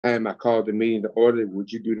I call the meeting to order.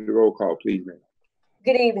 Would you do the roll call, please, ma'am?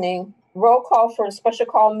 Good evening. Roll call for a special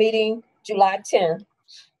call meeting, July 10th.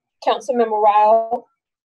 Councilmember Ryle.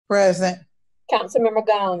 Present. Councilmember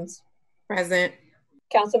Gomes. Present.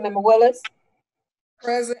 Councilmember Willis.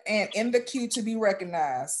 Present and in the queue to be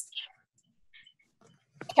recognized.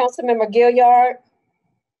 Councilmember Gilliard.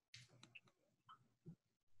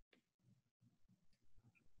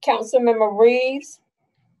 Councilmember Reeves.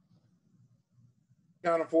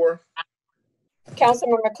 Counting for.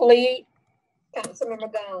 Councilmember Khalid.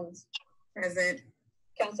 Councilmember Gomes. Present.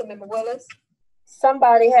 Councilmember Willis.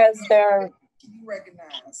 Somebody has their To be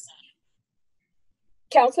recognized.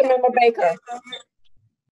 Councilmember Baker.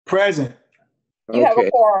 Present. You have a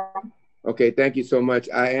quorum. Okay, thank you so much.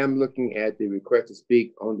 I am looking at the request to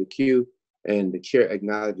speak on the queue, and the chair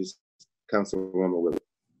acknowledges Councilwoman Willis.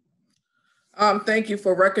 Thank you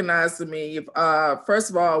for recognizing me. First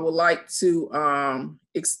of all, I would like to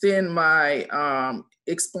explain my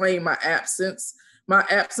absence. My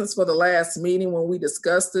absence for the last meeting when we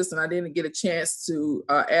discussed this, and I didn't get a chance to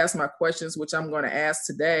ask my questions, which I'm going to ask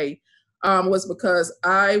today, was because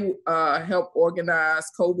I helped organize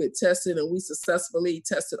COVID testing, and we successfully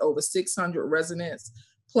tested over 600 residents.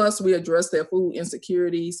 Plus, we addressed their food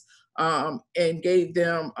insecurities and gave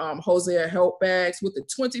them Hosea help bags with the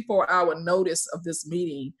 24-hour notice of this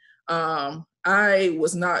meeting. I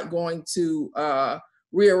was not going to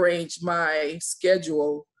rearrange my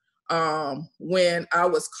schedule when I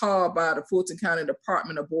was called by the Fulton County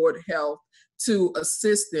Department of Board of Health to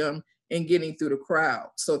assist them in getting through the crowd.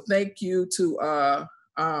 So thank you to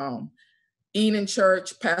Enon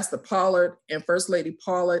Church, Pastor Pollard, and First Lady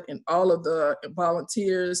Pollard, and all of the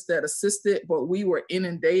volunteers that assisted, but we were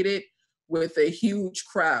inundated with a huge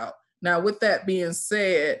crowd. Now, with that being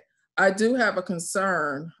said, I do have a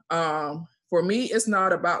concern. For me, it's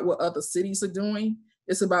not about what other cities are doing.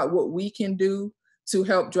 It's about what we can do to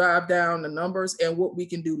help drive down the numbers and what we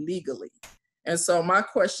can do legally. And so my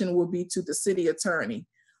question will be to the city attorney.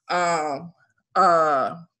 Brian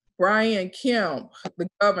Kemp, the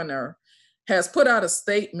governor, has put out a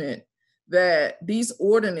statement that these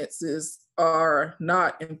ordinances are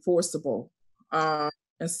not enforceable. And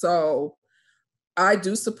so I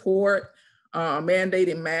do support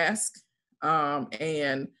mandating masks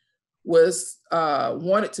and was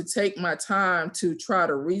wanted to take my time to try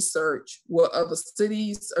to research what other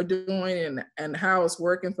cities are doing and how it's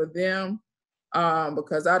working for them.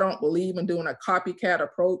 Because I don't believe in doing a copycat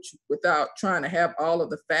approach without trying to have all of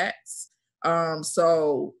the facts.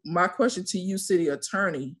 So my question to you, city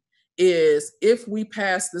attorney, is if we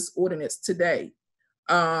pass this ordinance today,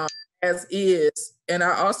 as is, and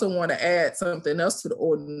I also want to add something else to the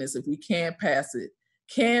ordinance, if we can pass it,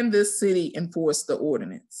 can this city enforce the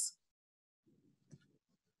ordinance?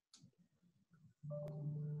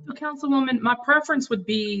 So, Councilwoman, my preference would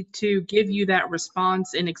be to give you that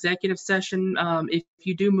response in executive session. If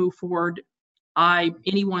you do move forward,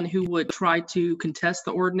 anyone who would try to contest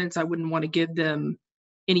the ordinance, I wouldn't want to give them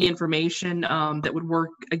any information that would work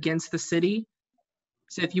against the city.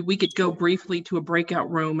 So if we could go briefly to a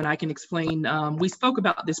breakout room and I can explain, we spoke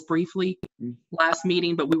about this briefly last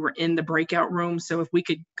meeting, but we were in the breakout room. So if we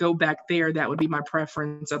could go back there, that would be my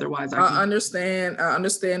preference. Otherwise, I understand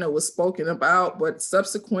it was spoken about, but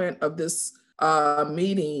subsequent of this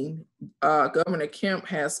meeting, Governor Kemp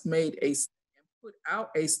has put out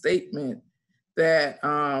a statement that,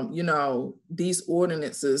 these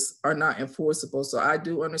ordinances are not enforceable. So I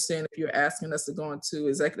do understand if you're asking us to go into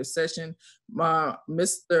executive session, Mayor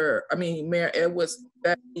Edwards,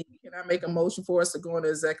 can I make a motion for us to go into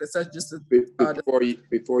executive session? Just to,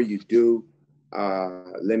 before you do,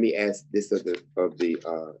 let me ask this of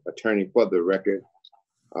the attorney for the record.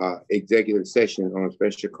 Executive session on a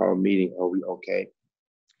special call meeting, are we okay?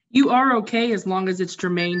 You are okay as long as it's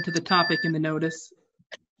germane to the topic in the notice.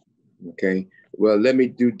 Okay. Well, let me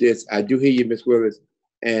do this. I do hear you, Ms. Willis,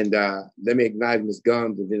 and let me acknowledge Ms.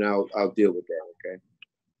 Gumbs, and then I'll deal with that. Okay.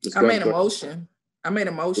 I made a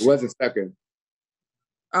motion. It was a second.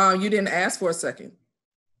 You didn't ask for a second.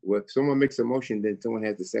 Well, if someone makes a motion, then someone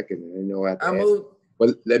has a second. And I know I have to ask. moved.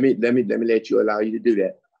 Well, let me allow you to do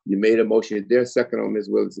that. You made a motion. Is there a second on Ms.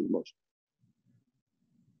 Willis's motion?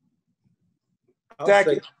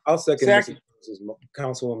 I'll second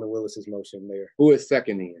Councilwoman Willis's motion, Mayor. Who is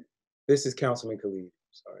seconding it? This is Councilman Khalid.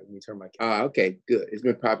 Sorry, let me turn my camera. Okay, good. It's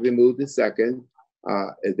been properly moved in second.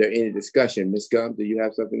 Is there any discussion? Ms. Gum, do you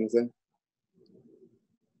have something to say?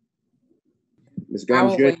 Ms.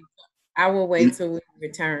 Gum, I will wait till we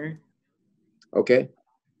return. Okay.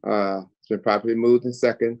 It's been properly moved in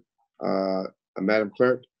second. Madam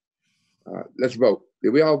Clerk, let's vote. Did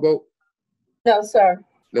we all vote? No, sir.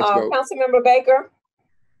 Let's go. Councilmember Baker.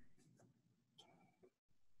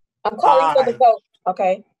 I'm calling for the vote,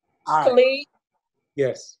 okay? Aye. Khalid,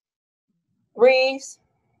 Yes. Reeves,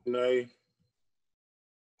 Nay.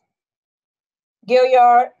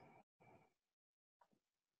 Gilliard,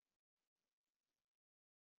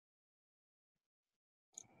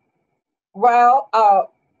 Rao,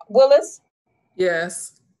 Willis,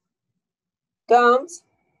 Yes. Gums,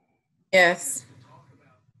 Yes.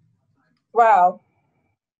 Rao.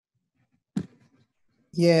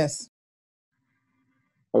 Yes.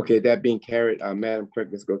 Okay, that being carried, Madam Clerk,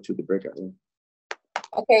 let's go to the breakout room.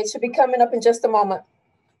 Okay, it should be coming up in just a moment.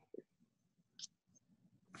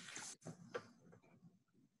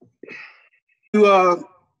 You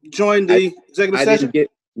joined the executive I session?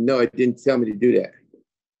 no, it didn't tell me to do that.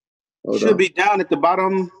 Hold Should on. be down at the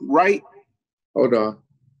bottom right. Hold on.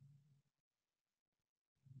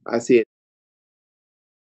 I see it.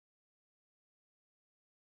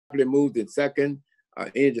 Properly moved in second.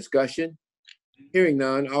 Any discussion? Hearing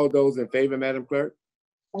none. All those in favor, Madam Clerk?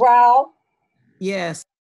 Rao, Yes.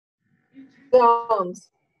 Gums,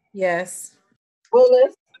 Yes.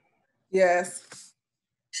 Willis, Yes.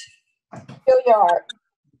 Gilliard,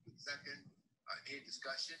 Second. Any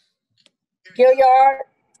discussion? Gilliard,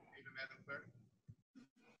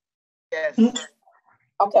 Yes.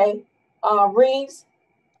 okay. Reeves,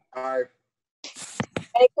 Aye.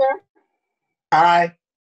 Baker, Aye.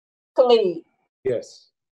 Khalid. Yes.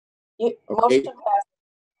 Motion passed.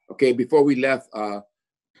 Okay, before we left,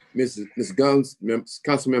 Ms. Guns,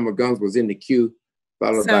 Councilmember Guns was in the queue,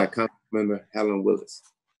 followed by Councilmember Helen Willis.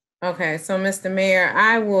 Okay, so Mr. Mayor,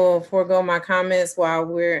 I will forego my comments while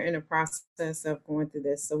we're in the process of going through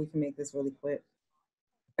this so we can make this really quick.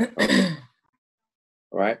 Okay.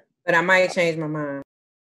 All right. But I might change my mind.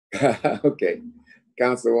 Okay.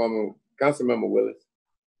 Councilmember Willis.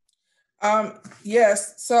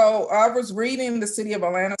 Yes, so I was reading the City of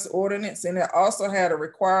Atlanta's ordinance, and it also had a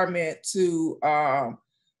requirement to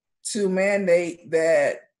mandate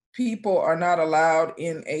that people are not allowed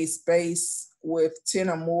in a space with 10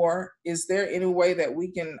 or more. Is there any way that we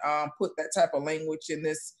can put that type of language in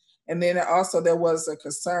this? And then also there was a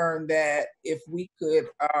concern that if we could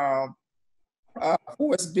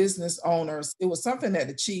force business owners, it was something that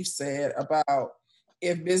the chief said about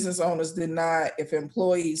if business owners did not, if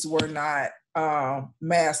employees were not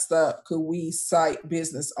masked up, could we cite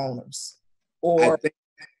business owners? Or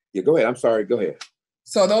Yeah, go ahead. I'm sorry. Go ahead.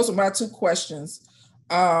 so those are my two questions.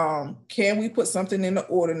 Can we put something in the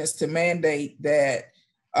ordinance to mandate that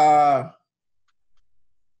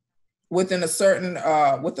within a certain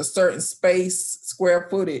with a certain space, square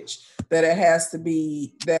footage, that it has to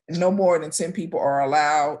be that no more than 10 people are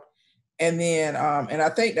allowed? And then, and I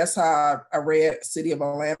think that's how I read City of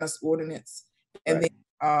Atlanta's ordinance. And Right.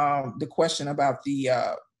 then the question about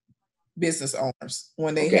the business owners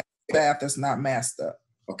when they have staff that's not masked up.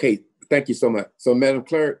 Okay, thank you so much. So, Madam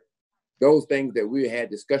Clerk, those things that we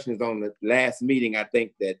had discussions on the last meeting, I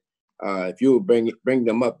think that if you would bring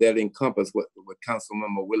them up, that encompass what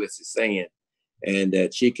Councilmember Willis is saying, and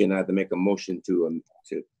that she can either make a motion to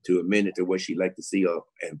amend it to what she'd like to see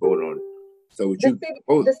and vote on it. So would you?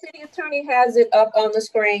 The city attorney has it up on the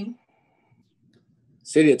screen.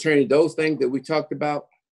 City attorney, those things that we talked about,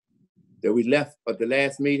 that we left at the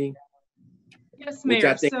last meeting. Yes, Mayor. Which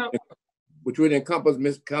I think, which would encompass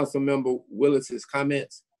Ms. Councilmember Willis's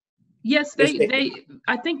comments. Yes,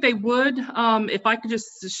 I think they would. If I could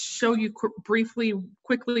just show you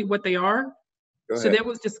quickly what they are. So there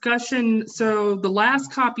was discussion. So the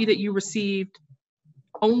last copy that you received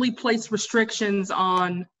only placed restrictions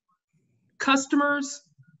on customers.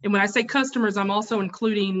 And when I say customers, I'm also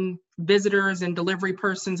including visitors and delivery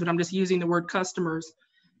persons, but I'm just using the word customers.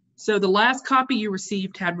 So the last copy you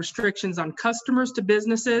received had restrictions on customers to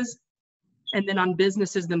businesses and then on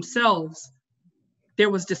businesses themselves. There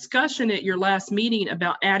was discussion at your last meeting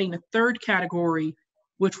about adding a third category,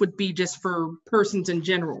 which would be just for persons in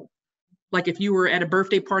general. Like if you were at a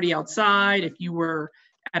birthday party outside, if you were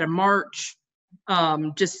at a march,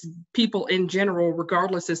 just people in general,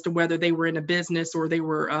 regardless as to whether they were in a business or they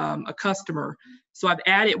were a customer. So I've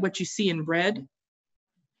added what you see in red.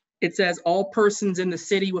 It says all persons in the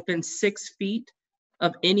city within 6 feet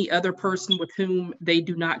of any other person with whom they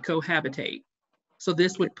do not cohabitate. So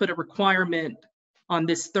this would put a requirement on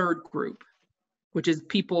this third group, which is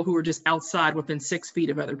people who are just outside within 6 feet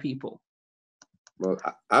of other people. Well,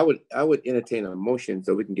 I would entertain a motion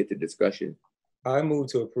so we can get to discussion. I move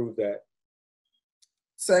to approve that.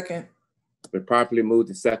 Second. Been properly moved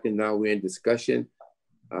to second. Now we're in discussion.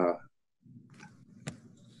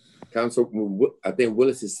 Council, I think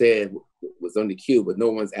Willis has said was on the queue, but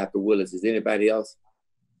no one's after Willis. Is anybody else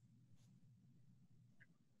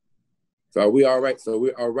So are we all right? So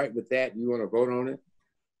we're all right with that? You want to vote on it?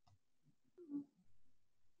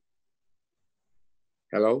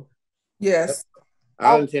 Hello? Yes.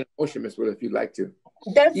 I'll entertain a motion, Ms. Willis, if you'd like to.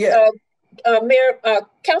 That's, Yeah. Mayor,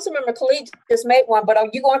 Councilmember Khalid just made one, but are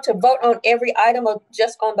you going to vote on every item or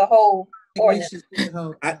just on the whole ordinance?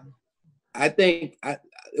 I think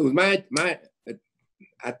it was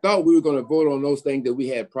I thought we were going to vote on those things that we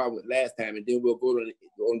had problem with last time, and then we'll vote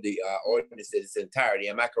on the ordinance in its entirety.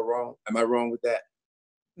 Am I wrong? Am I wrong with that?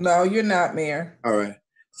 No, you're not, Mayor. All right.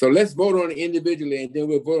 So let's vote on it individually, and then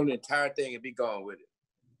we'll vote on the entire thing and be gone with it.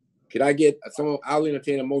 Could I get someone? I'll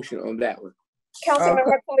entertain a motion on that one.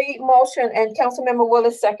 Councilmember Khalid motion and Councilmember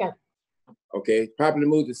Willis second. Okay, properly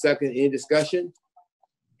moved to second. Any discussion?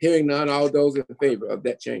 Hearing none, all those in favor of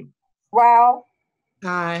that change. Rao,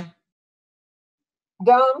 Aye.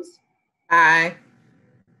 Gums, Aye.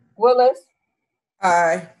 Willis,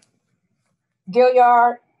 Aye.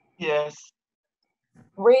 Gilliard, Yes.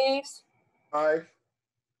 Reeves, Aye.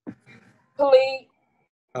 Khalid,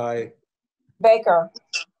 Aye. Baker.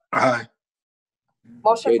 Aye.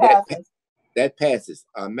 Motion Okay, passes. that passes.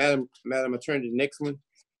 Madam Attorney, the next one.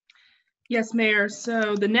 Yes, Mayor.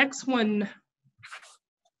 So the next one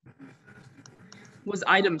was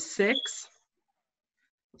item 6.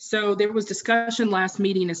 So there was discussion last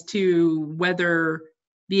meeting as to whether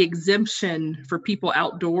the exemption for people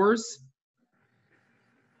outdoors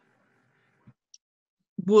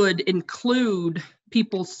would include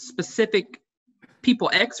people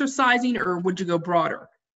exercising, or would you go broader?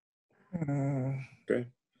 Okay.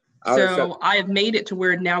 So I have made it to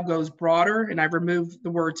where it now goes broader, and I've removed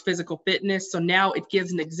the words physical fitness. So now it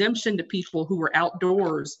gives an exemption to people who are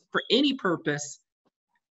outdoors for any purpose,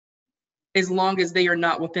 as long as they are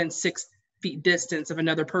not within 6 feet distance of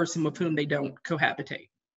another person with whom they don't cohabitate.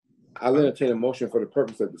 I'll entertain a motion for the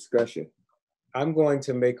purpose of discussion. I'm going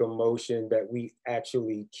to make a motion that we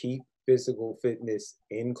actually keep physical fitness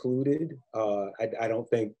included. I don't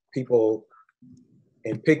think people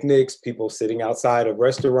in picnics, people sitting outside of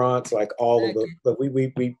restaurants, like all of the, but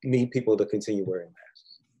we need people to continue wearing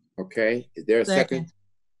masks. Okay, is there a second?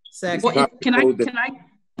 Second. Well,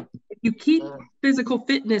 if you keep physical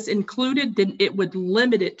fitness included, then it would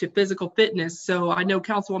limit it to physical fitness. So I know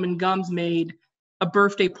Councilwoman Gums made a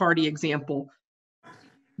birthday party example.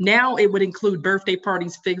 Now it would include birthday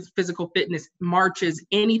parties, physical fitness, marches,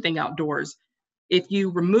 anything outdoors. If you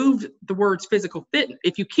remove the words physical fitness,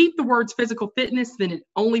 if you keep the words physical fitness, then it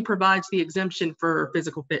only provides the exemption for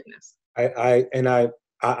physical fitness. I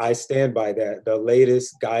stand by that. The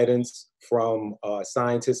latest guidance from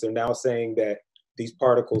scientists are now saying that these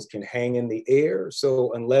particles can hang in the air.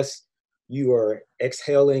 So unless you are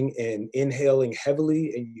exhaling and inhaling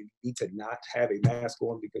heavily and you need to not have a mask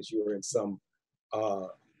on because you are in some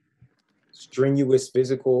strenuous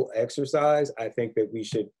physical exercise, I think that we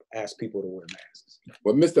should ask people to wear masks.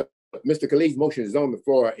 Well, Mr. Khalid's motion is on the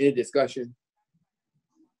floor. Any discussion?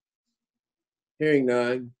 Hearing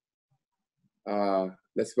none.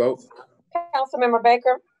 Let's vote. Councilmember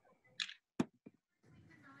Baker,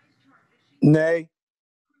 Nay.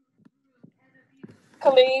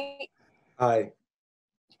 Khalid, Aye.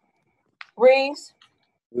 Reeves,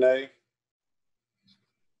 Nay.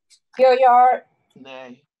 Gilliard,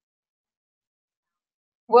 Nay.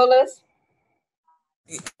 Willis.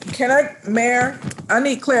 Mayor, I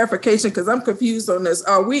need clarification because I'm confused on this.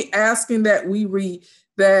 Are we asking that we read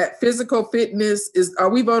that physical fitness are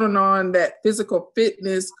we voting on that physical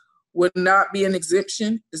fitness would not be an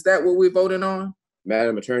exemption? Is that what we're voting on?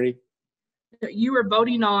 Madam Attorney? You are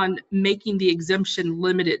voting on making the exemption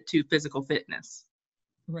limited to physical fitness.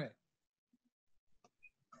 Right.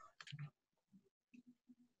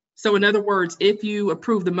 So in other words, if you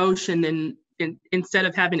approve the motion, then instead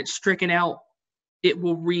of having it stricken out, it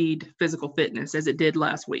will read physical fitness as it did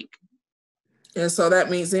last week. And so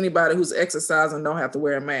that means anybody who's exercising don't have to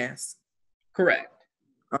wear a mask. Correct.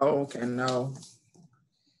 Oh, okay, no.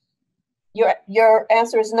 Your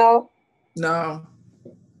answer is no? No.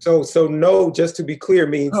 So no, just to be clear,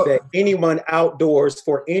 means that anyone outdoors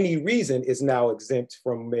for any reason is now exempt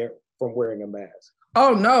from wearing a mask.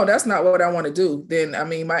 Oh, no, that's not what I want to do. Then, I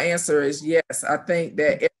mean, my answer is yes. I think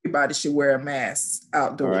that everybody should wear a mask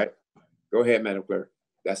outdoors. All right. Go ahead, Madam Clerk.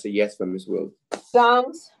 That's a yes from Ms. Willis.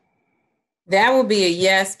 Gums, That would be a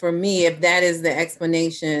yes for me if that is the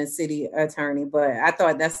explanation, City Attorney, but I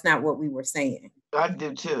thought that's not what we were saying. I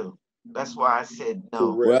do too. That's why I said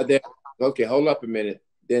no. Well, okay, hold up a minute.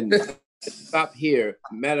 Then stop here.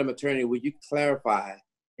 Madam Attorney, would you clarify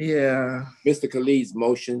Mr. Khalid's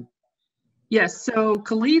motion? Yes, so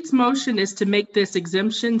Khalid's motion is to make this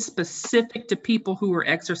exemption specific to people who are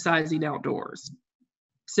exercising outdoors.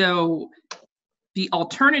 So the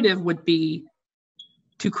alternative would be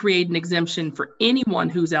to create an exemption for anyone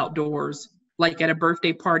who's outdoors, like at a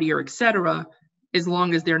birthday party or et cetera, as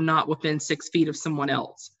long as they're not within 6 feet of someone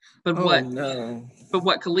else. But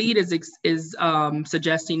what Khalid is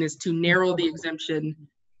suggesting is to narrow the exemption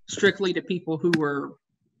strictly to people who were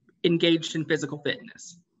engaged in physical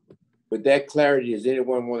fitness. With that clarity, does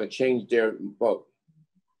anyone want to change their vote?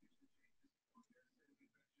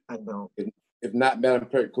 I don't. If not, Madam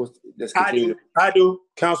Clerk, let's continue. I do,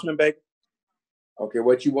 Councilman Baker. Okay,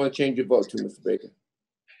 what you want to change your vote to, Mr. Baker?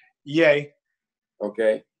 Yay.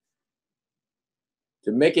 Okay.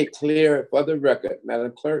 To make it clear for the record,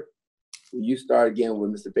 Madam Clerk, will you start again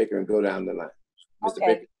with Mr. Baker and go down the line? Mr.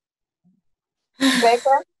 Okay. Baker.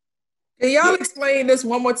 Baker? Can y'all explain this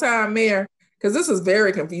one more time, Mayor? Because this is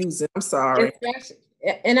very confusing. I'm sorry.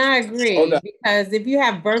 And I agree, because if you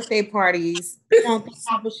have birthday parties, you don't think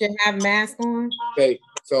people should have masks on? Okay,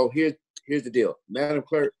 so here's the deal. Madam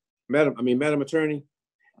Clerk, Madam Attorney,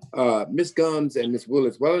 Ms. Gumbs and Ms.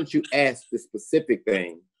 Willis, why don't you ask the specific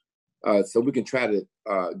thing so we can try to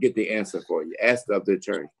get the answer for you. Ask of the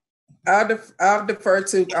attorney. I'll defer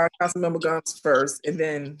to our Councilmember Gumbs first, and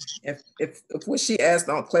then if what she asked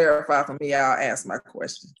don't clarify for me, I'll ask my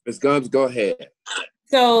question. Ms. Gumbs, go ahead.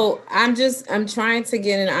 So I'm trying to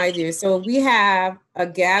get an idea. So we have a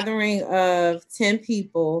gathering of 10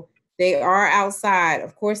 people. They are outside.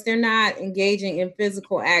 Of course, they're not engaging in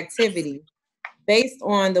physical activity. Based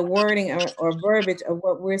on the wording or verbiage of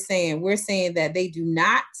what we're saying that they do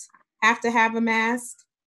not have to have a mask.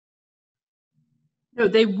 No,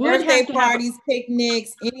 they would Birthday have to parties,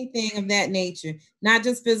 picnics, anything of that nature, not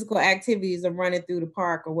just physical activities of running through the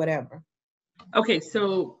park or whatever. Okay,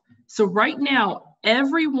 so right now,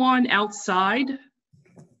 everyone outside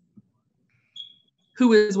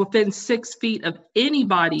who is within 6 feet of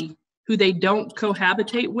anybody who they don't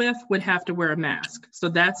cohabitate with would have to wear a mask. So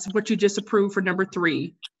that's what you just approved for number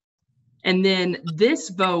 3. And then this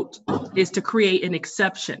vote is to create an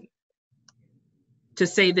exception to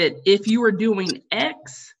say that if you are doing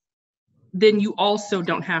X, then you also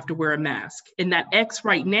don't have to wear a mask. And that X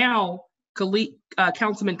right now,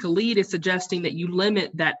 Councilman Khalid is suggesting that you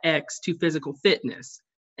limit that X to physical fitness.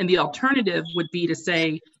 And the alternative would be to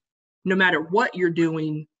say, no matter what you're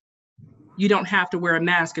doing, you don't have to wear a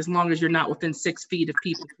mask as long as you're not within 6 feet of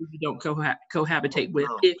people who you don't cohabitate with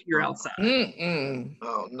if you're outside.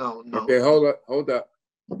 No. Okay, hold up.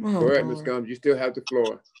 Oh, Go ahead, Ms. Gumbs, you still have the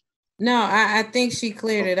floor. No, I think she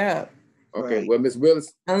cleared it up. Okay, Right. well, Ms.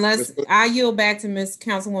 Willis. Unless I yield back to Ms.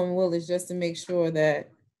 Councilwoman Willis just to make sure that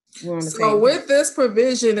we're on the same So page. with this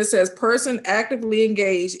provision, it says person actively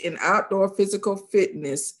engaged in outdoor physical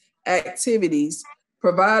fitness activities,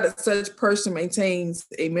 provided such person maintains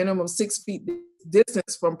a minimum 6 feet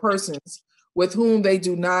distance from persons with whom they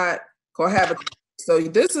do not cohabitate. So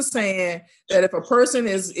this is saying that if a person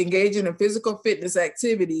is engaging in physical fitness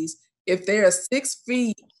activities, if they are 6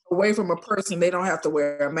 feet away from a person, they don't have to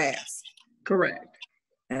wear a mask. Correct.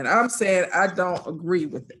 And I'm saying I don't agree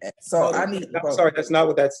with that. So I need to vote. Sorry, that's not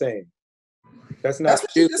what that's saying. That's not. That's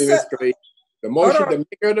what you Excuse just me, said. Mr. The motion, Hold on. the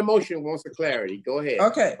maker of the motion wants a clarity. Go ahead.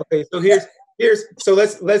 Okay. Okay, so so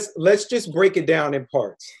let's just break it down in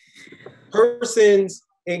parts. Persons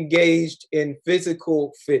engaged in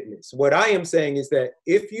physical fitness. What I am saying is that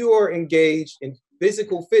if you are engaged in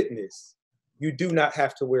physical fitness, you do not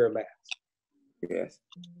have to wear a mask. Yes.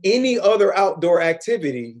 Any other outdoor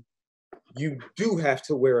activity, you do have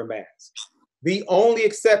to wear a mask. The only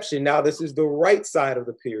exception, now this is the right side of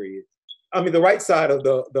the period, the right side of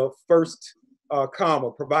the first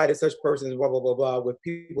comma, provided such persons, blah, blah, blah, blah, with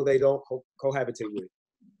people they don't cohabitate with.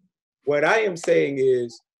 What I am saying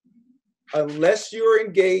is, unless you're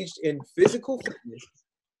engaged in physical fitness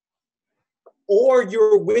or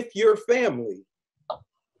you're with your family,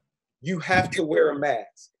 you have to wear a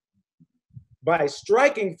mask. By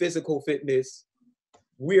striking physical fitness,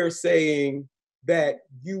 we are saying that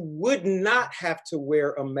you would not have to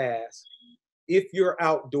wear a mask if you're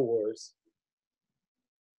outdoors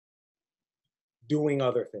doing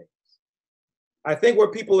other things. I think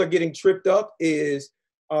where people are getting tripped up is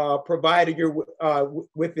provided you're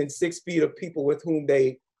within 6 feet of people with whom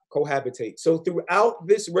they cohabitate. So throughout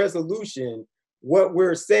this resolution, what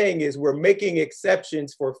we're saying is we're making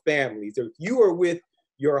exceptions for families. If you are with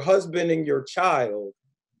your husband and your child,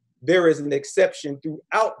 there is an exception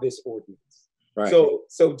throughout this ordinance. Right.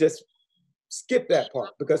 So just skip that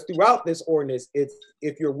part, because throughout this ordinance, it's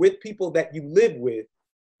if you're with people that you live with,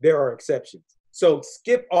 there are exceptions. So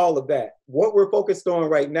skip all of that. What we're focused on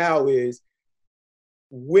right now is,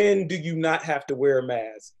 when do you not have to wear a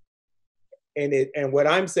mask? And what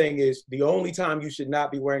I'm saying is the only time you should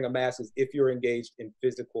not be wearing a mask is if you're engaged in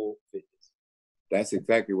physical fitness. That's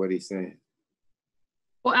exactly what he's saying.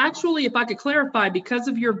 Well, actually, if I could clarify, because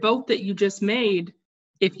of your vote that you just made,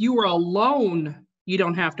 if you were alone, you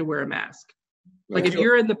don't have to wear a mask. Like if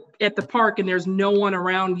you're at the park and there's no one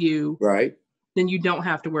around you, right, then you don't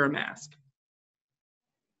have to wear a mask.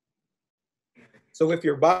 So if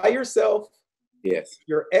you're by yourself, yes,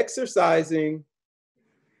 you're exercising,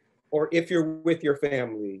 or if you're with your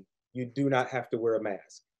family, you do not have to wear a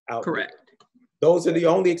mask. Correct. Those are the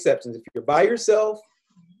only exceptions. If you're by yourself,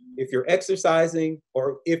 if you're exercising,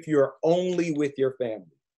 or if you're only with your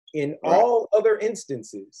family. In all other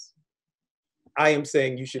instances, I am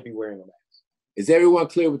saying you should be wearing a mask. Is everyone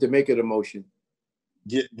clear with the make of the motion?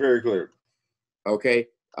 Get very clear. Okay.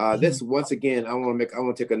 This once again, I want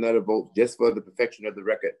to take another vote just for the perfection of the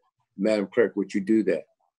record. Madam Clerk, would you do that?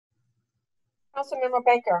 Councilmember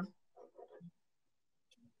Baker.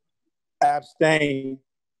 Abstain.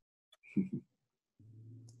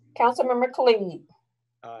 Councilmember Khalid.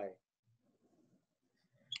 Aye.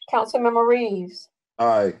 Councilmember Reeves.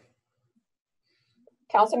 Aye.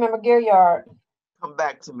 Councilmember Gilliard. Come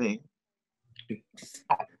back to me.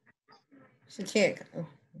 She can't.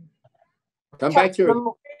 Come back to her.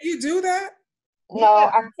 Can you do that? No,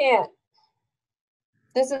 I can't.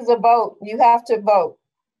 This is a vote. You have to vote.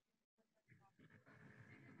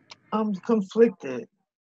 I'm conflicted.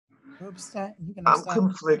 I'm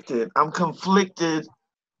conflicted. I'm conflicted.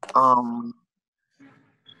 I'm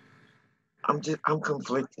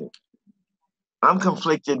conflicted. I'm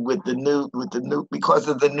conflicted with the new because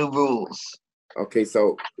of the new rules. Okay,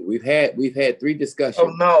 so we've had 3 discussions.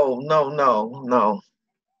 Oh no.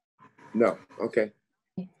 No, okay.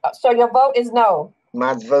 So your vote is no.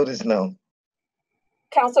 My vote is no.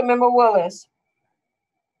 Councilmember Willis.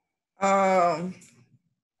 No.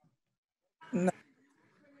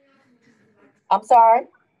 I'm sorry.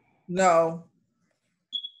 No.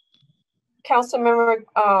 Councilmember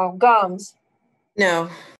Gums. No.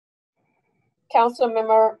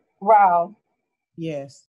 Councilmember Rao.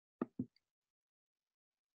 Yes.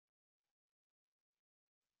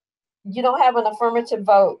 You don't have an affirmative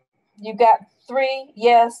vote. You got 3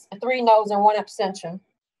 yes, 3 no's, and 1 abstention.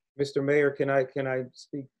 Mr. Mayor, can I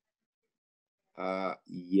speak?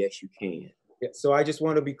 Yes, you can. Yeah, so I just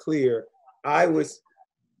want to be clear. I was,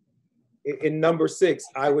 in number 6,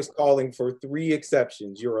 I was calling for 3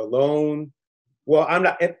 exceptions. You're alone. Well, I'm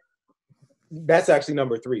not, that's actually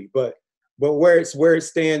number 3, but where it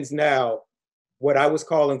stands now, what I was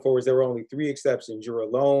calling for is there were only 3 exceptions. You're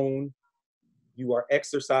alone, you are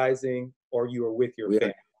exercising, or you are with your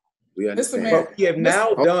family. We understand. What we have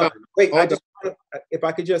now done, if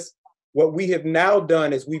I could just, what we have now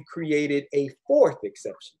done is we've created a 4th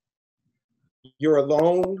exception. You're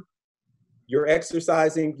alone, you're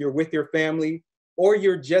exercising, you're with your family, or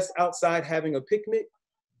you're just outside having a picnic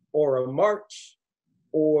or a march,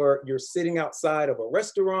 or you're sitting outside of a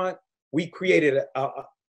restaurant. We created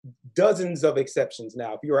dozens of exceptions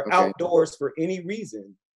now. If you are outdoors for any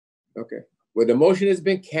reason. Okay. Well, the motion has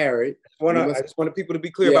been carried. I just wanted people to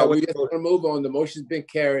be clear about what we just want to move on. The motion's been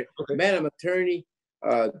carried. Okay. Madam Attorney,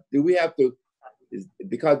 do we have to,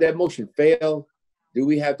 because that motion failed, do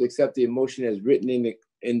we have to accept the motion as written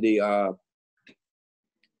in the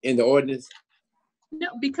ordinance? No,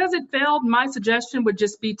 because it failed, my suggestion would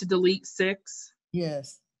just be to delete 6.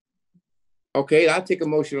 Yes. Okay, I'll take a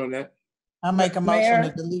motion on that. I make a motion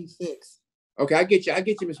to delete 6. Okay, I get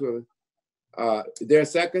you, Ms. Willis. Is there a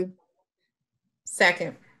second?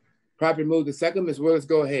 Second. Properly moved to second. Ms. Willis,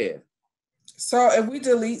 go ahead. So if we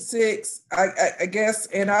delete 6, I guess,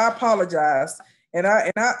 and I apologize, and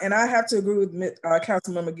I have to agree with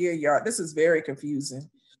Councilmember Gilliard. This is very confusing.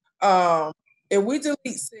 If we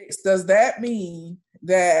delete 6, does that mean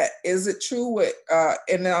that, is it true with,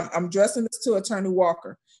 and I'm addressing this to Attorney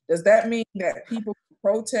Walker, does that mean that people can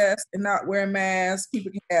protest and not wear masks?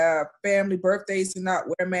 People can have family birthdays and not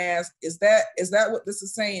wear masks? Is that what this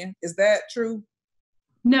is saying? Is that true?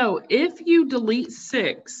 No, if you delete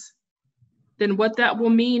 6, then what that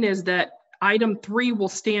will mean is that item 3 will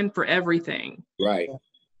stand for everything. Right.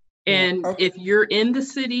 And if you're in the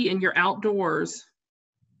city and you're outdoors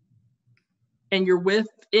and you're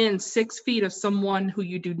within 6 feet of someone who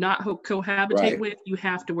you do not cohabitate with, you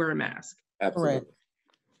have to wear a mask. Absolutely. Right.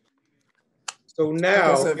 So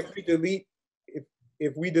now,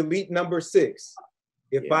 if we delete number 6,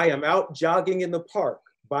 if I am out jogging in the park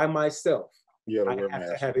by myself, I have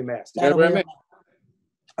to have a mask.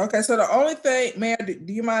 Okay, so the only thing, Mayor,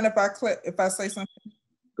 do you mind if I say something?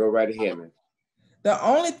 Go right ahead, man. The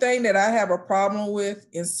only thing that I have a problem with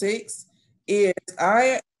in 6 is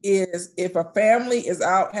if a family is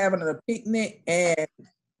out having a picnic and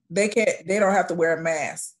they don't have to wear a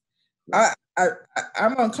mask.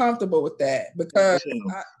 I'm uncomfortable with that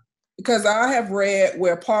because I have read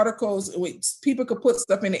where particles, people could put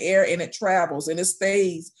stuff in the air and it travels and it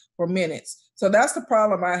stays for minutes. So that's the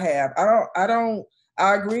problem I have.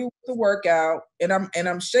 I agree with the workout, and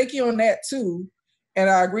I'm shaky on that too. And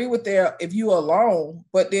I agree with if you alone,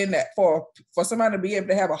 but then that for somebody to be able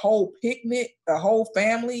to have a whole picnic, a whole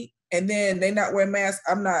family, and then they not wear masks,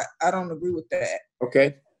 I don't agree with that.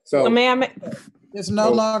 Okay, so ma'am, It's no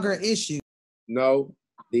longer an issue. no,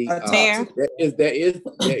 Mayor? there is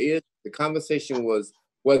the conversation was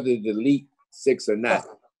whether to delete 6 or not.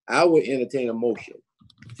 I would entertain a motion.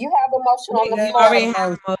 You have a motion on the We floor. already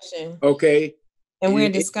have a motion. Okay. And we're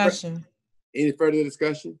in discussion. Any further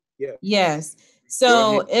discussion? Yeah. Yes.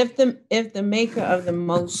 So if the maker of the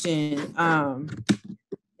motion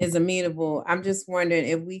is amenable, I'm just wondering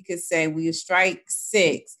if we could say we strike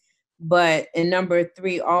 6, but in number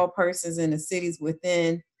 3, all persons in the cities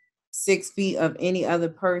within 6 feet of any other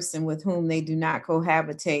person with whom they do not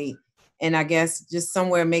cohabitate. And I guess just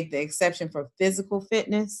somewhere make the exception for physical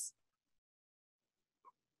fitness.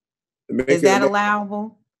 Is that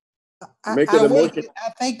allowable? I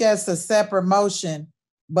think that's a separate motion,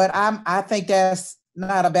 but I think that's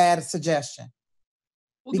not a bad suggestion.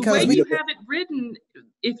 Well, the way you have it written,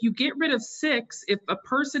 if you get rid of 6, if a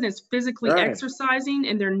person is physically exercising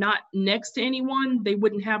and they're not next to anyone, they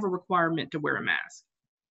wouldn't have a requirement to wear a mask.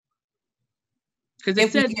 Because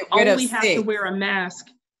it says you only have to wear a mask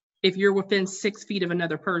if you're within 6 feet of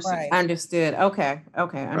another person. Right. Understood. Okay.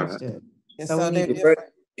 Understood. So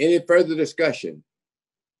any further discussion?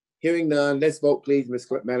 Hearing none, let's vote, please,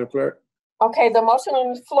 Madam Clerk. Okay, the motion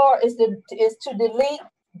on the floor is to delete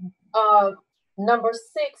number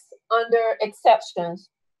 6 under exceptions.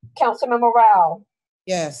 Councilmember Rao.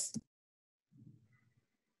 Yes.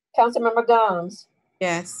 Councilmember Gumbs.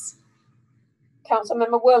 Yes.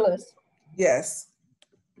 Councilmember Willis. Yes.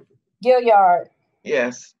 Gilliard.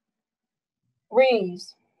 Yes.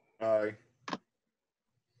 Reeves. Aye.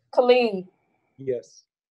 Khalid. Yes.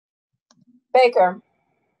 Baker.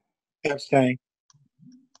 Abstain.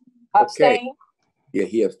 Abstain. Yeah,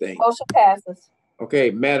 he abstained. Motion passes. Okay,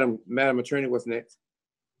 Madam Attorney, what's next?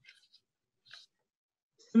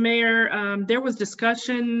 Mayor, there was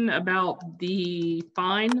discussion about the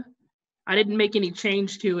fine. I didn't make any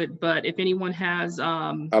change to it, but if anyone has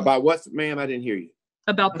about what, ma'am? I didn't hear you.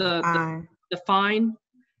 About the fine,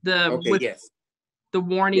 the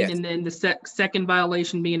warning, and then the second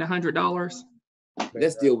violation being $100.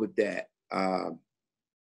 Let's deal with that.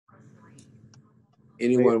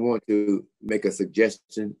 Anyone want to make a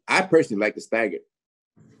suggestion? I personally like the staggered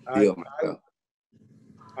deal myself.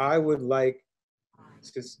 I would like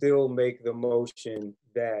to still make the motion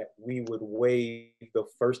that we would waive the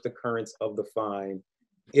first occurrence of the fine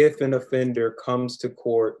if an offender comes to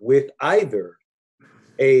court with either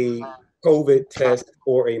a COVID test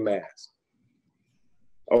or a mask.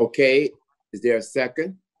 Okay, is there a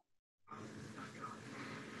second?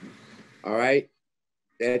 All right,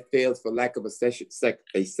 that fails for lack of a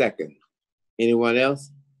second. Anyone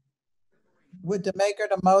else? Would the maker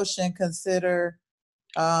of the motion consider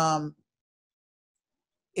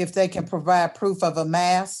if they can provide proof of a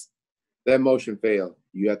mask? That motion failed.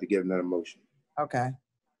 You have to give another motion. Okay.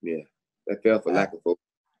 Yeah, that failed for lack of.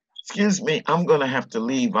 Excuse me, I'm gonna have to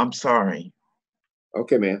leave. I'm sorry.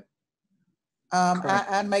 Okay, ma'am.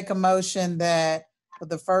 I'd make a motion that for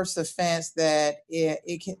the first offense that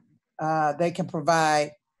it can they can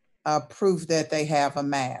provide proof that they have a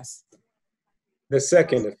mask. The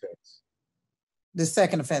second offense. The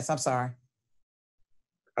second offense, I'm sorry.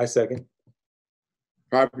 I second.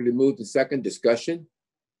 Properly moved to second. Discussion.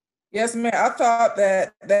 Yes, Mayor. I thought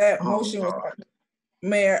that motion was,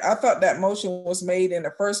 Mayor, I thought that motion was made in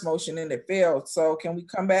the first motion and it failed. So can we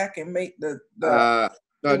come back and make the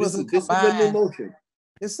no, this is a new motion.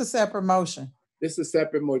 It's a separate motion. This is a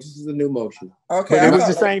separate motion. This is a new motion. Okay. But it was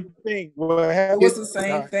the same thing. It was the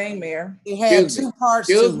same thing, Mayor. It had two parts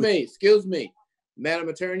to it. Excuse me. Madam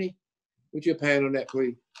Attorney, would you opine on that,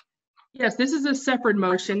 please? Yes, this is a separate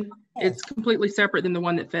motion. It's completely separate than the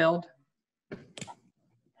one that failed.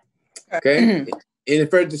 Okay. Any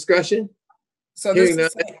further discussion? So this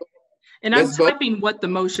is and I'm typing what the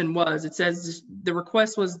motion was. It says the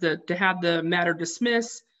request was to have the matter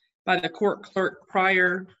dismissed by the court clerk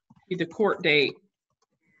prior to the court date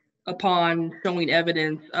upon showing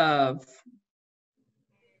evidence of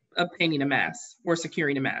obtaining a mask or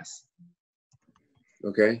securing a mask.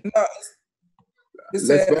 Okay. No,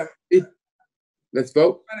 Let's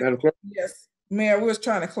vote. Madam Clerk. Yes. Mayor, we was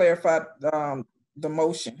trying to clarify the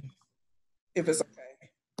motion, if it's okay.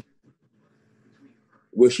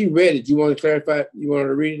 Well, she read it. You want to clarify? You want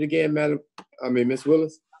to read it again, Ms.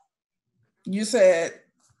 Willis? You said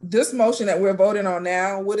this motion that we're voting on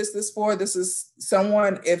now, what is this for? This is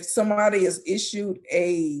if somebody is issued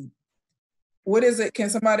what is it? Can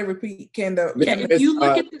somebody repeat? If you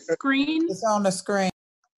look at the screen, It's on the screen.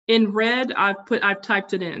 in red, I've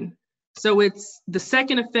typed it in. So it's the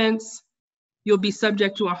second offense, you'll be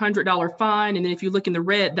subject to a $100 fine. And then if you look in the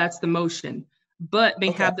red, that's the motion. But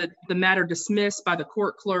they have the matter dismissed by the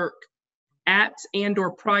court clerk at and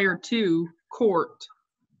or prior to court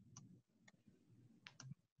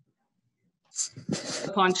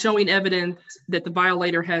upon showing evidence that the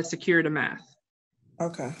violator has secured a mask.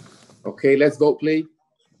 Okay. Okay, let's vote, please.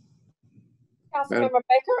 Councilmember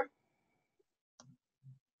Baker?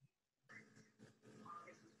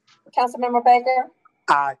 Councilmember Baker?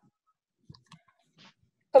 Aye.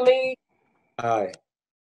 Khalid? Aye.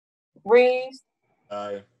 Reeves?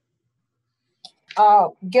 Aye.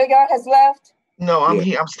 Gilliard has left? No, I'm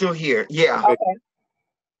here. I'm still here. Yeah. Okay.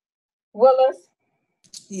 Willis?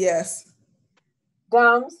 Yes.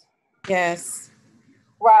 Gums? Yes.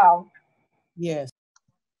 Rao? Yes.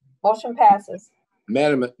 Motion passes.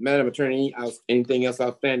 Madam Attorney, anything else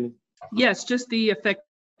outstanding? Yes, just the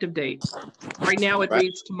effective date. Right now it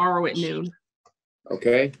reads tomorrow at noon.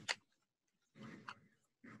 Okay.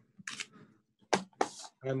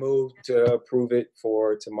 I move to approve it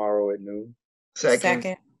for tomorrow at noon.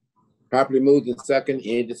 Second. Properly moved and second.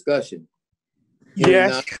 Any discussion?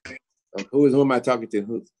 Yes. Who am I talking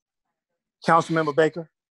to? Councilmember Baker.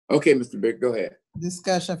 Okay, Mr. Baker, go ahead.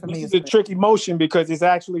 Discussion for me. This is a tricky motion because it's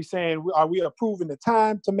actually saying, are we approving the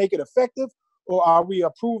time to make it effective, or are we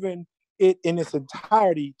approving it in its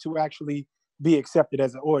entirety to actually be accepted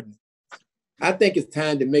as an ordinance? I think it's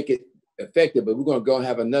time to make it effective, but we're going to go and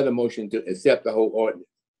have another motion to accept the whole ordinance.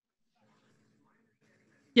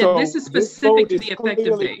 Yeah, So this is specific to the effective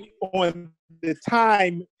clearly date. on the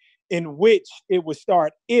time in which it would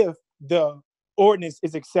start if the ordinance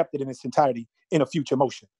is accepted in its entirety in a future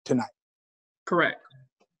motion tonight. Correct.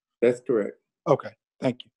 That's correct. Okay,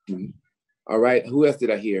 thank you. Mm-hmm. All right, who else did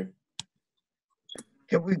I hear?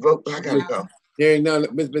 Can we vote? I gotta go. Hearing none,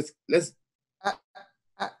 let's.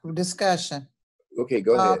 Discussion. Okay,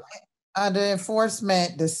 go ahead. Under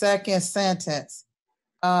enforcement, the second sentence,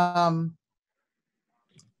 I'm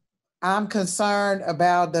concerned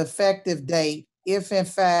about the effective date. If in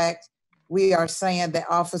fact we are saying that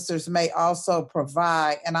officers may also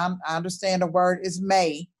provide, and I understand the word is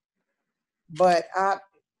may, but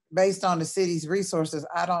based on the city's resources,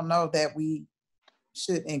 I don't know that we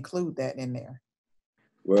should include that in there.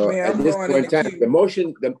 Well, at this point in time, the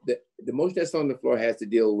motion that's on the floor has to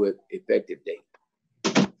deal with effective date.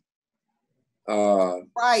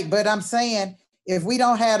 Right, but I'm saying if we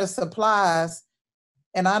don't have the supplies,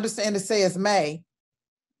 and I understand it says may,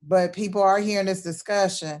 but people are hearing this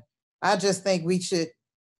discussion, I just think we should,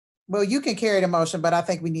 well, you can carry the motion, but I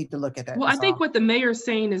think we need to look at that. Well, I think what the mayor is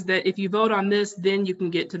saying is that if you vote on this, then you can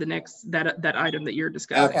get to the next, that item that you're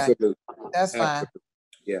discussing. Absolutely. That's fine.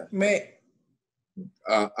 Yeah. May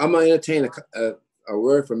I'm gonna entertain a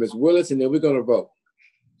word from Ms. Willis, and then we're gonna vote.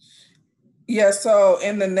 Yeah, so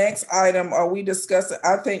in the next item, are we discussing,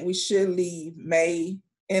 I think we should leave may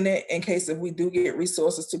in it in case if we do get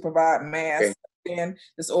resources to provide masks. Okay. And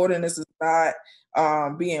this ordinance is not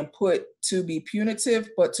being put to be punitive,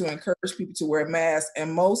 but to encourage people to wear masks.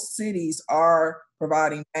 And most cities are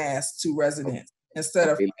providing masks to residents instead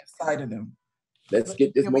of citing them. Let's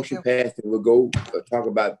get this motion passed and we'll go talk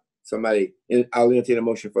about somebody. I'll entertain a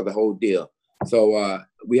motion for the whole deal. So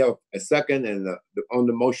we have a second, and on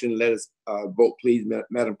the motion, let us vote, please,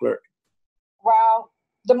 Madam Clerk. Wow.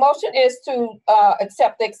 The motion is to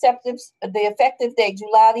accept the effective date,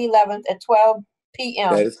 July the 11th at 12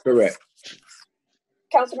 p.m. That is correct.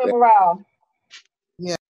 Councilmember Rao.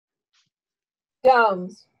 Yeah.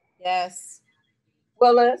 Gums. Yes.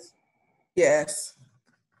 Willis. Yes.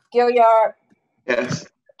 Gilliard. Yes.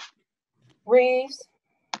 Reeves.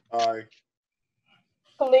 Aye.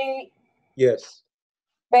 Khalid. Yes.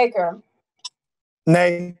 Baker.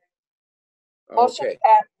 Nay. Okay.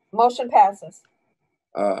 Motion passes.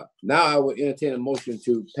 Now I will entertain a motion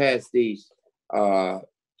to pass the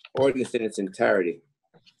ordinance in its entirety.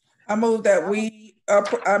 I move that we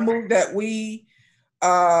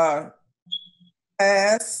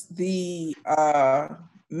pass the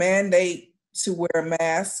mandate to wear a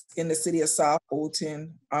mask in the city of South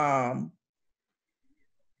Fulton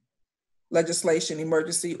legislation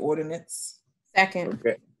emergency ordinance. Second.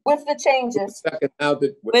 Okay. With the changes. Second, now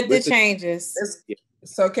with the changes.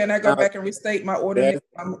 So can I go Now, back and restate my ordinance?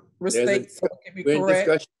 Restate so it can be we're in correct?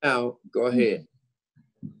 discussion now. Go ahead.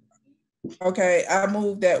 Okay, I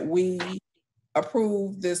move that we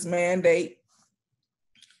approve this mandate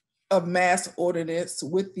of mask ordinance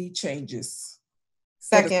with the changes.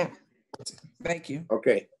 Second. Thank you.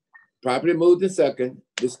 Okay. Properly moved in second.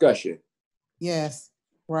 Discussion. Yes,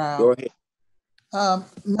 wow. Go ahead.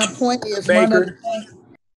 My point is Baker.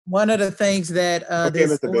 one of the things that Okay,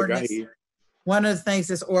 this Mr. Baker, I ordinance, hear you. one of the things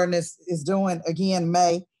this ordinance is doing, again,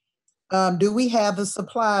 May, do we have the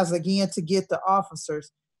supplies again to get the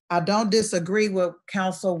officers? I don't disagree with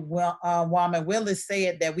Councilwoman Willis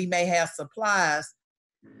said that we may have supplies,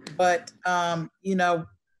 but you know,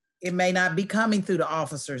 it may not be coming through the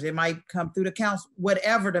officers. It might come through the council,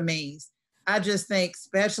 whatever the means. I just think,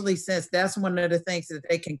 especially since that's one of the things that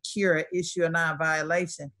they can cure, issue a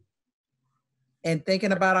non-violation. And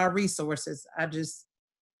thinking about our resources, I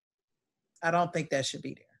don't think that should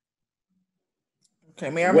be there. Okay,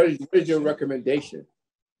 Mayor. What is your recommendation?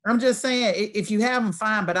 I'm just saying, if you have them,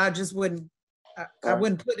 fine, but I just wouldn't, I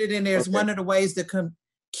wouldn't put it in there as one of the ways to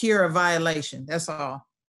cure a violation. That's all.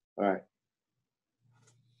 All right.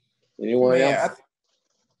 Anyone else?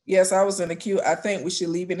 Yes, I was in the queue. I think we should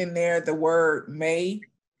leave it in there. The word may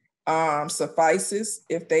suffices.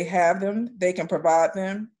 If they have them, they can provide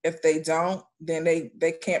them. If they don't, then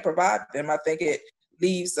they can't provide them. I think it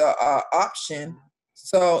leaves a option.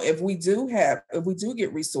 So if we do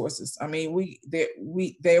get resources, I mean, they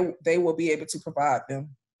will be able to provide them.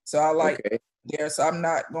 So I like there. So I'm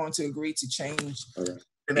not going to agree to change. All right.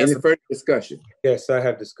 Any further discussion? Yes, I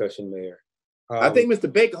have discussion, Mayor. I think Mr.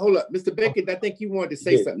 Baker, hold up. Mr. Baker, I think you wanted to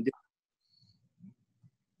say something.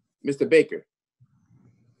 Mr. Baker.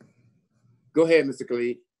 Go ahead, Mr.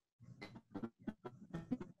 Khalid.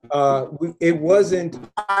 It wasn't.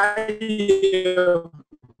 Oh,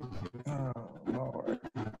 Lord.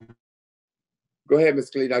 Go ahead,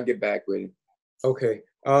 Mr. Khalid. I'll get back with you. Okay.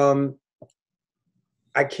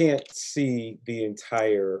 I can't see the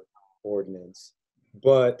entire ordinance,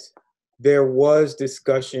 but there was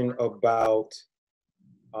discussion about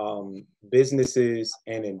businesses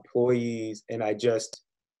and employees, and I just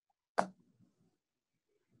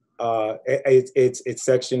it's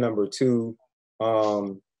section number 2,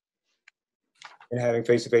 and having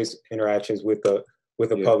face-to-face interactions with the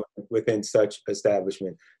public within such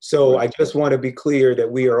establishment. So I just want to be clear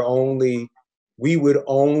that we would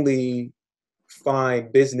only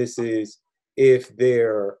fine businesses if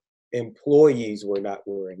their employees were not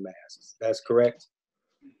wearing masks. That's correct?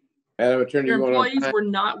 Madam Attorney, your employees were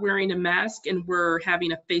not wearing a mask and were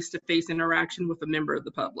having a face-to-face interaction with a member of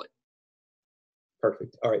the public.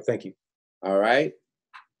 Perfect. All right, thank you. All right.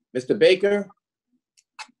 Mr. Baker?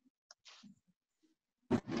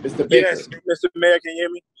 Mr. Baker? Yes, Mr. Mayor, can you hear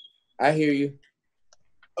me? I hear you.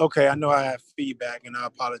 Okay, I know I have feedback and I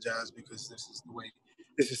apologize because this is the way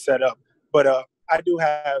this is set up. But I do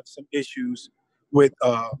have some issues with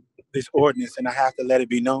this ordinance and I have to let it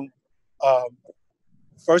be known.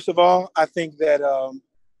 First of all, I think that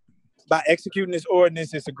by executing this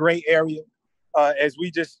ordinance, it's a gray area. As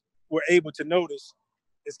we just were able to notice,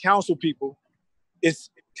 as council people, it's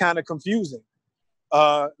kind of confusing.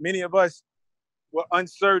 Many of us were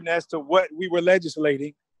uncertain as to what we were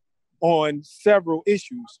legislating on several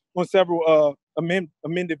issues, on several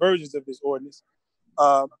amended versions of this ordinance.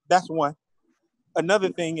 That's one. Another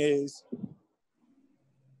thing is,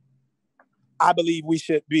 I believe we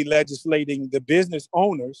should be legislating the business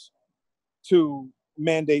owners to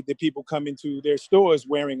mandate that people come into their stores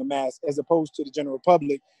wearing a mask as opposed to the general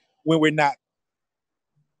public when we're not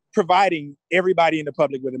providing everybody in the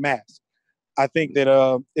public with a mask. I think that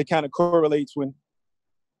it kind of correlates when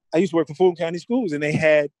I used to work for Fulton County Schools and they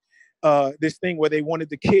had this thing where they wanted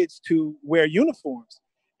the kids to wear uniforms.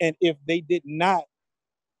 And if they did not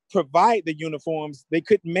provide the uniforms, they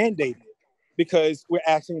couldn't mandate it because we're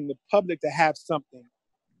asking the public to have something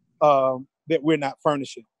that we're not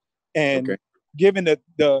furnishing. And given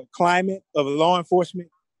the climate of law enforcement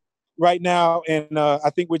right now, and I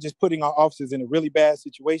think we're just putting our officers in a really bad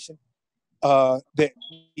situation that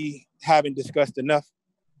we haven't discussed enough.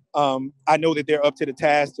 I know that they're up to the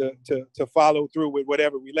task to follow through with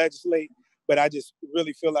whatever we legislate, but I just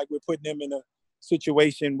really feel like we're putting them in a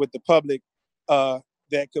situation with the public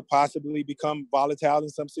that could possibly become volatile in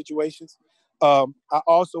some situations. I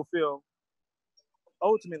also feel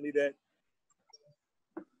ultimately that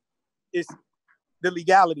it's the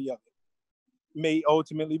legality of it may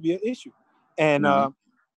ultimately be an issue. And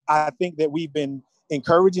I think that we've been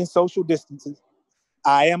encouraging social distances.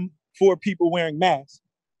 I am for people wearing masks,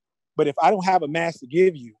 but if I don't have a mask to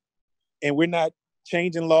give you and we're not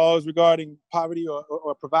changing laws regarding poverty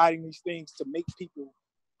or providing these things to make people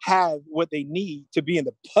have what they need to be in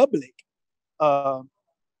the public,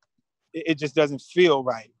 it just doesn't feel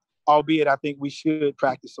right. Albeit, I think we should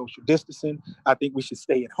practice social distancing. I think we should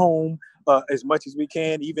stay at home as much as we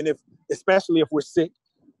can, especially if we're sick.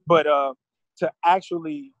 But to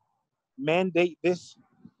actually mandate this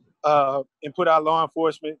and put our law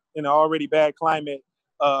enforcement in an already bad climate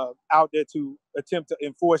out there to attempt to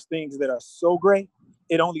enforce things that are so great,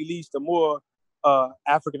 it only leads to more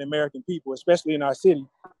African-American people, especially in our city,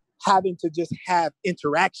 having to just have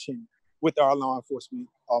interaction with our law enforcement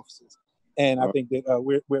officers. And I think that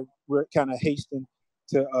we're kind of hasting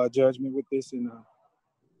to judgment with this, and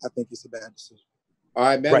I think it's a bad decision. All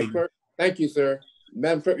right, Madam Clerk. Thank you, sir.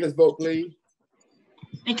 Madam Clerk, let's vote, please.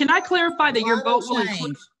 And can I clarify that your vote will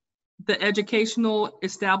include the educational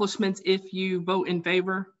establishments if you vote in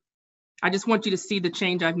favor? I just want you to see the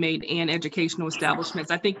change I've made and educational establishments.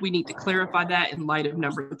 I think we need to clarify that in light of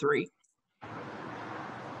number 3.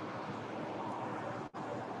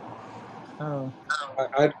 Oh,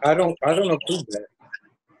 I don't approve that.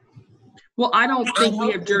 Well, I don't think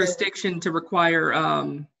we have jurisdiction to require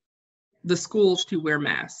the schools to wear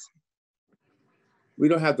masks. We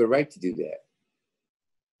don't have the right to do that.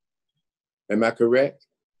 Am I correct?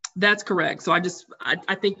 That's correct. So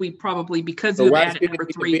I think we probably, because we've added number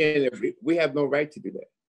 3. We have no right to do that.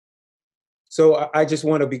 So I just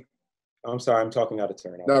want to be, I'm sorry, I'm talking out of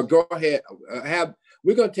turn. No, go ahead.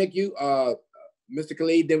 We're going to take you, Mr.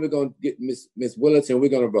 Khalid, then we're going to get Miss Willis, and we're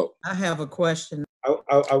going to vote. I have a question.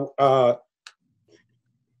 So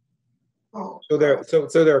there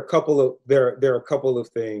are a couple of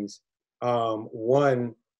things.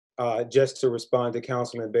 One, just to respond to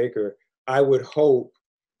Councilman Baker, I would hope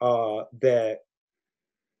that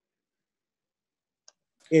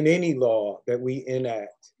in any law that we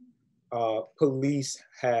enact, police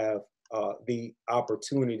have the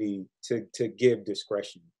opportunity to give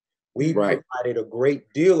discretion. We provided a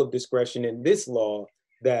great deal of discretion in this law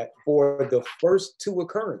that for the first 2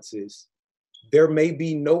 occurrences, there may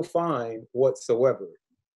be no fine whatsoever.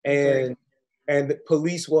 And the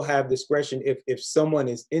police will have discretion if someone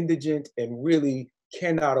is indigent and really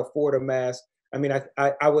cannot afford a mask. I mean,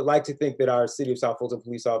 I would like to think that our City of South Fulton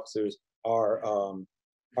police officers are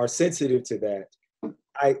sensitive to that.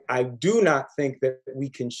 I do not think that we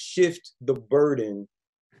can shift the burden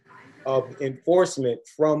of enforcement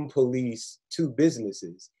from police to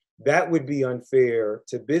businesses. That would be unfair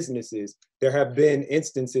to businesses. There have been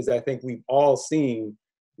instances, I think we've all seen,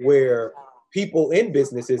 where people in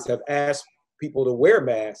businesses have asked people to wear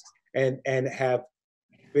masks and have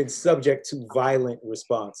been subject to violent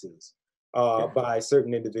responses by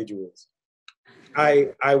certain individuals. I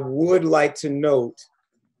would like to note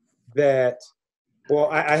that, well,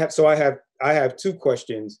 I have 2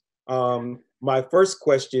 questions. My first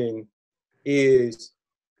question is,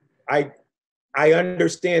 I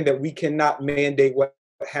understand that we cannot mandate what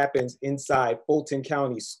happens inside Fulton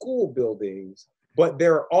County school buildings, but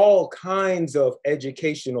there are all kinds of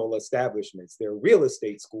educational establishments. There are real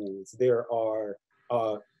estate schools. There are,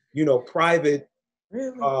 private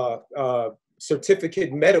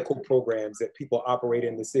certificate medical programs that people operate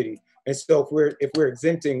in the city. And so if we're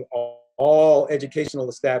exempting all educational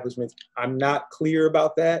establishments, I'm not clear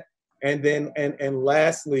about that. And then, and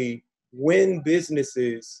lastly, when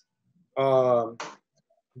businesses have,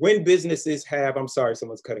 I'm sorry,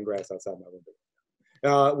 someone's cutting grass outside my window.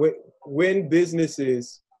 When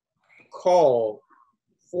businesses call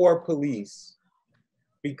for police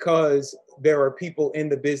because there are people in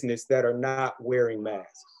the business that are not wearing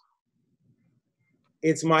masks,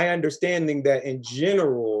 it's my understanding that in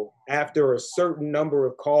general, after a certain number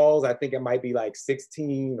of calls, I think it might be like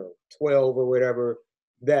 16 or 12 or whatever,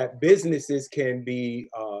 that businesses can be,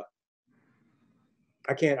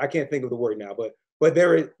 I can't think of the word now, but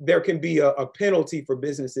there can be a penalty for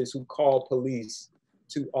businesses who call police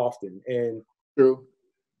too often. And true.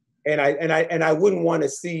 And I wouldn't want to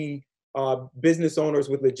see business owners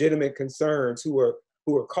with legitimate concerns who are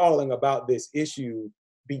calling about this issue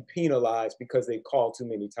be penalized because they call too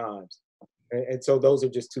many times. And so those are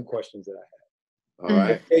just 2 questions that I have. All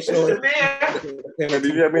right.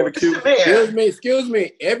 Excuse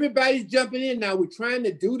me. Everybody's jumping in now. We're trying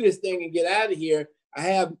to do this thing and get out of here. I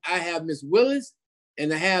have Miss Willis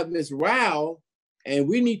and I have Miss Rao, and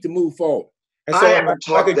we need to move forward. And so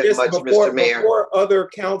before other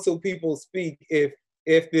council people speak, if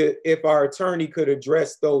our attorney could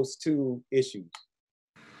address those 2 issues.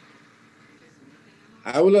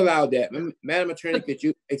 I will allow that. Madam Attorney, could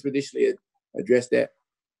you expeditiously address that?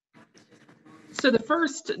 So the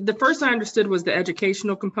first I understood was the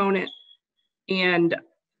educational component. And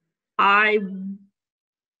I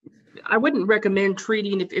wouldn't recommend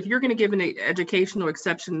treating, if you're going to give an educational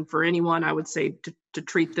exception for anyone, I would say to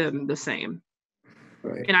treat them the same.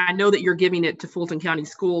 Right. And I know that you're giving it to Fulton County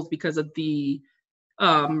Schools because of the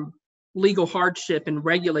legal hardship in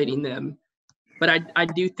regulating them. But I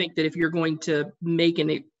do think that if you're going to make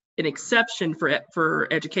an exception for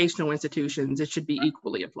educational institutions, it should be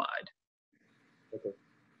equally applied.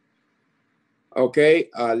 Okay,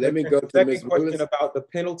 let me go to Ms. question Willis. about the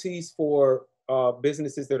penalties for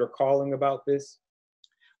businesses that are calling about this.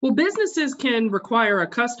 Well, businesses can require a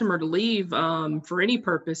customer to leave for any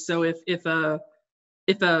purpose. So if a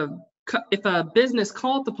business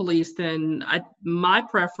called the police, then my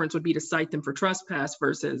preference would be to cite them for trespass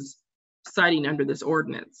versus citing under this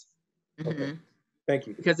ordinance. Okay. Thank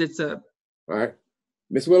you. Because it's a. All right,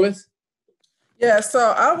 Ms. Willis. Yeah, so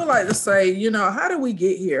I would like to say, you know, how do we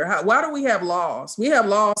get here? Why do we have laws? We have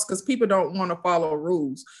laws because people don't want to follow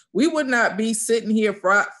rules. We would not be sitting here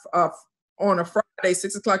on a Friday,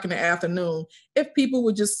 6 o'clock in the afternoon, if people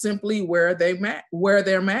would just simply wear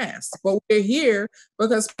their masks. But we're here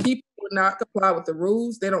because people would not comply with the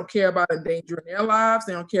rules. They don't care about endangering their lives.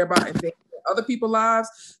 They don't care about endangering other people's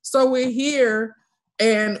lives. So we're here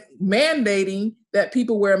and mandating that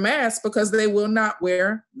people wear masks because they will not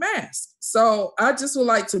wear masks. So I just would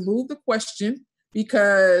like to move the question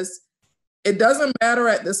because it doesn't matter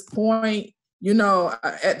at this point. You know,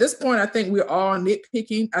 at this point, I think we're all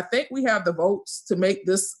nitpicking. I think we have the votes to make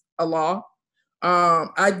this a law.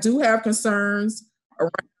 I do have concerns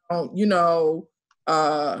around, you know,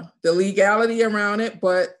 the legality around it,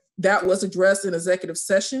 but that was addressed in executive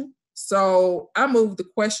session. So I moved the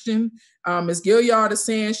question. Ms. Gilliard is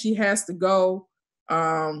saying she has to go.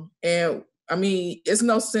 And I mean, it's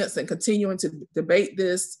no sense in continuing to debate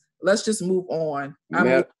this. Let's just move on.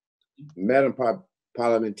 Madam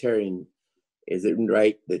Parliamentarian, is it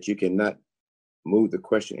right that you cannot move the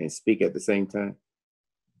question and speak at the same time?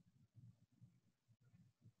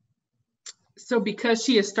 So because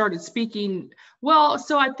she has started speaking, well,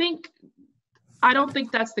 so I don't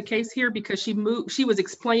think that's the case here because she was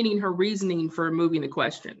explaining her reasoning for moving the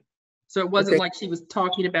question. So it wasn't like she was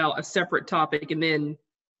talking about a separate topic and then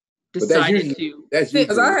decided to.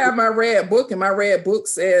 Because I have my red book and my red book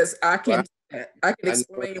says I can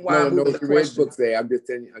explain why I moved the question. Book say, I'm just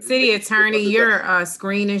telling you. City Attorney, your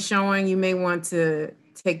screen is showing. You may want to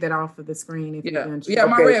take that off of the screen if you're done. Yeah,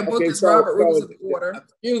 my red book is Robert Rules of Order.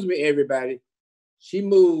 Excuse me, everybody. She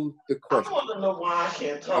moved the question. I want to know why I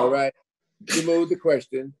can't talk. All right. She moved the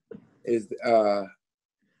question. So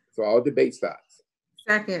all debate stops.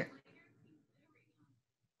 Second.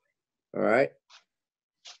 All right.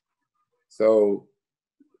 So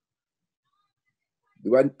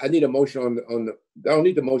I need a motion on the I don't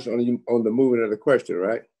need the motion on the moving of the question,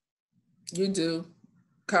 right? You do.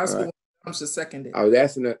 Councilwoman Thompson seconded. I was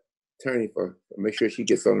asking the attorney for make sure she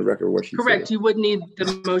gets on the record what she said. Correct. You would need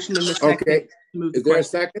the motion in the second. Okay. Is there a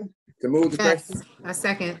second to move the question? A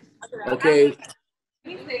second. Okay.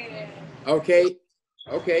 Okay.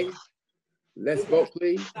 Okay. Let's vote,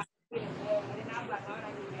 please.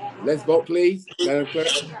 Let's vote, please, Madam Clerk.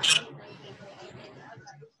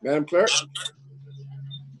 Madam Clerk.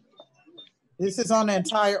 This is on the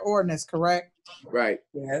entire ordinance, correct? Right.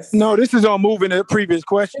 Yes. No, this is on moving the previous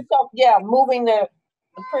question. Yeah, moving the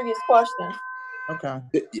previous question. Okay.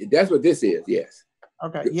 That's what this is, yes.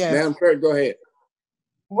 Okay, yes. Madam Clerk, go ahead.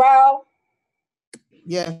 Rao?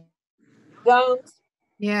 Yes. Guns?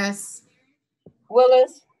 Yes.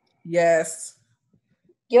 Willis? Yes.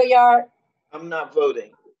 Gilliard? I'm not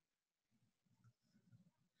voting.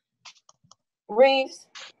 Reeves?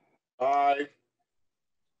 Aye.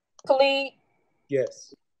 Khalid?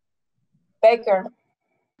 Yes. Baker?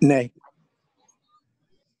 Nay.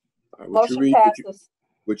 Motion passes.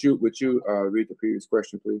 Would you read the previous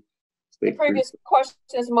question, please? The previous question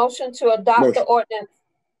is motion to adopt the ordinance.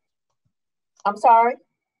 I'm sorry?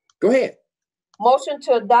 Go ahead. Motion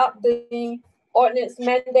to adopt the ordinance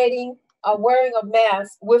mandating a wearing of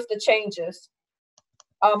masks with the changes.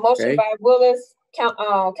 Motion by Willis,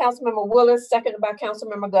 Councilmember Willis, seconded by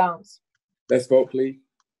Councilmember Gomes. Let's vote, please.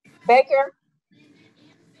 Baker?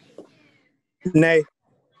 Nay.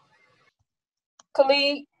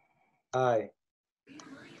 Khalid? Aye.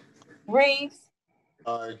 Reeves?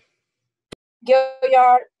 Aye.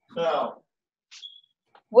 Gilliard? No.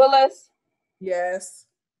 Willis? Yes.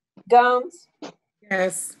 Gomes?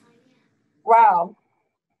 Yes. Rao?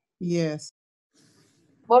 Yes.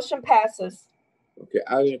 Motion passes. Okay,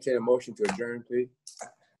 I'll entertain a motion to adjourn, please.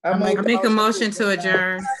 I make a motion to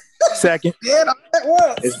adjourn. Second.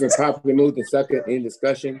 It's been properly moved and second. Any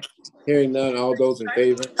discussion? Hearing none, all those in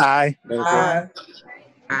favor? Aye. Aye.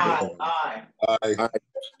 Aye. All right.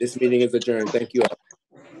 This meeting is adjourned. Thank you all.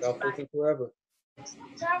 Y'all Fulton forever.